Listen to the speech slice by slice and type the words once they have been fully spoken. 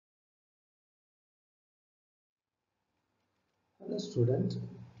student.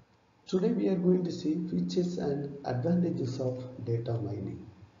 Today we are going to see features and advantages of data mining.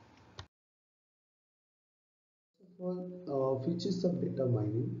 Features of data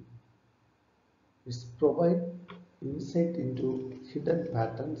mining is provide insight into hidden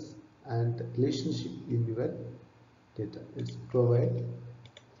patterns and relationship in your data. It's provide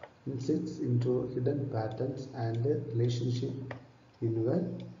insights into hidden patterns and relationship in your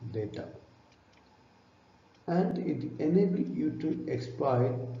data. And it enables you to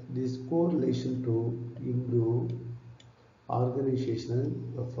exploit this correlation to improve organizational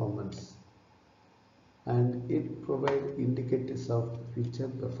performance, and it provides indicators of future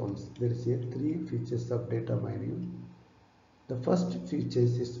performance. There is three features of data mining. The first feature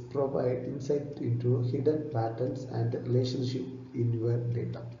is provide insight into hidden patterns and relationship in your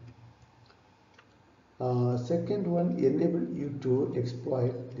data. Second one, enable you to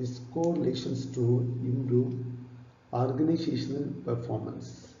exploit these correlations to improve organizational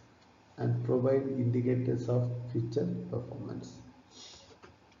performance and provide indicators of future performance.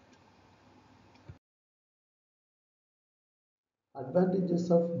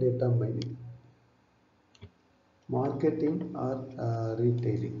 Advantages of data mining: marketing or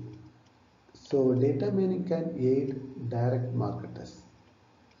retailing. So data mining can aid direct marketers.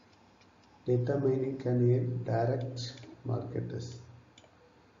 Data mining can aid direct marketers.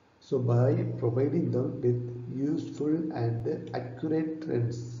 So by providing them with useful and accurate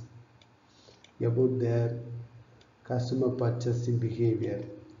trends about their customer purchasing behavior,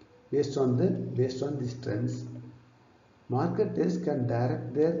 based on these trends, marketers can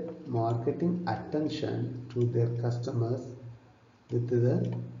direct their marketing attention to their customers with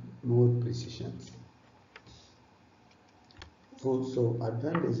the more precision. So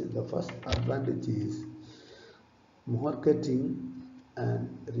the first advantage is marketing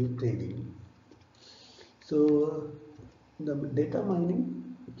and retailing. So the data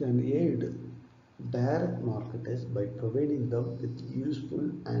mining can aid direct marketers by providing them with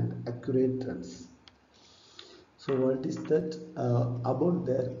useful and accurate trends. So what is that? About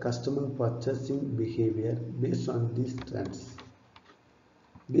their customer purchasing behavior based on these trends.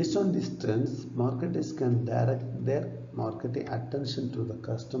 Based on these trends, marketers can direct their marketing attention to the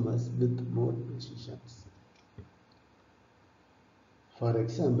customers with more precision. For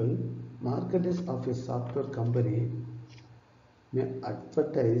example, marketers of a software company may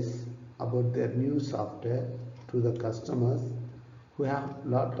advertise about their new software to the customers who have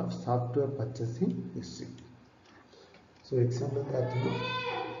lot of software purchasing history. So example that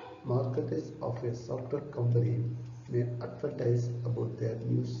marketers of a software company may advertise about their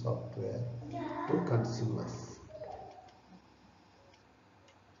new software to consumers.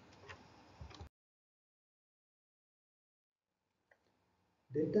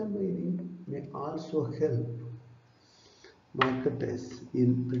 Data mining may also help marketers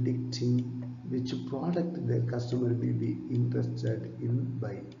in predicting which product their customer will be interested in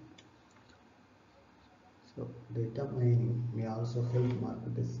buying. So data mining may also help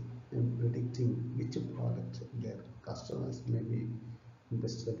marketers in predicting which product their customers may be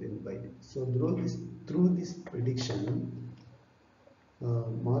interested in buying. So through this prediction,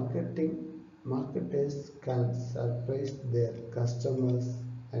 marketers can surprise their customers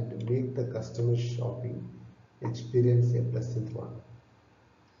and make the customer shopping experience a pleasant one.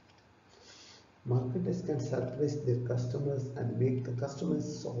 Marketers can surprise their customers and make the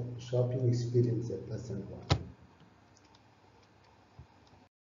customer's shopping experience a pleasant one.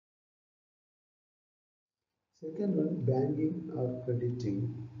 Second one, banking or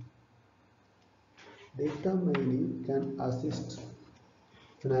crediting. Data mining can assist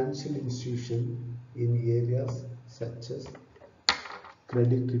financial institutions in areas such as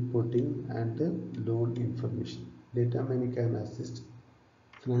credit reporting and loan information. Data mining can assist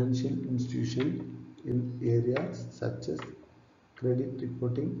financial institutions in areas such as credit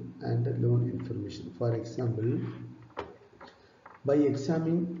reporting and loan information. For example, by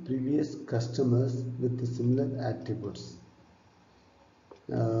examining previous customers with similar attributes,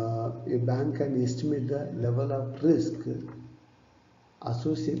 a bank can estimate the level of risk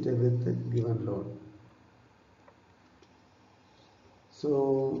associated with the given loan.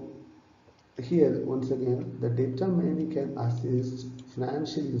 So here once again, the data mining can assist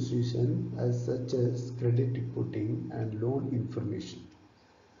financial institutions as such as credit reporting and loan information.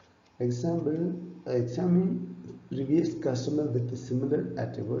 Example, examine previous customer with similar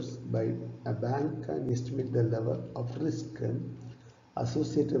attributes. By a bank can estimate the level of risk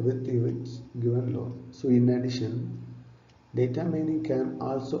associated with each given loan. So in addition, data mining can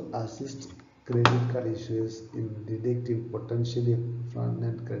also assist credit card issuers in detecting potentially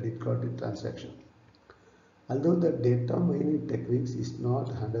fraudulent credit card transactions. Although the data mining techniques is not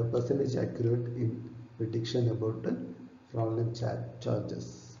 100% accurate in prediction about the fraudulent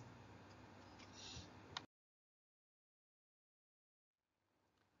charges.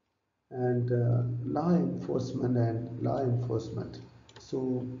 And law enforcement.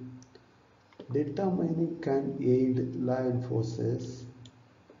 So data mining can aid law enforcers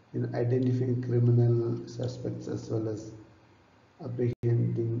in identifying criminal suspects as well as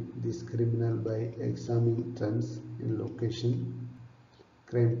apprehending this criminal by examining trends in location,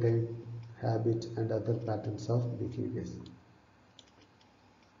 crime type, habit, and other patterns of behaviors.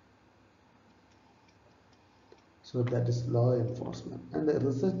 So that is law enforcement. And the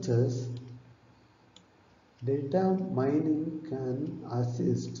researchers, data mining can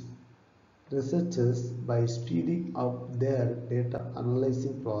assist researchers by speeding up their data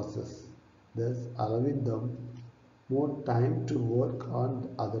analyzing process, thus allowing them more time to work on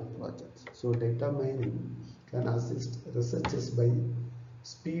other projects. So data mining can assist researchers by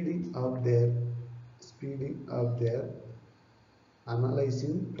speeding up their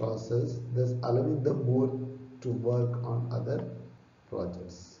analyzing process, thus allowing them more to work on other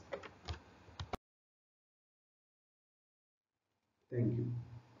projects. Thank you.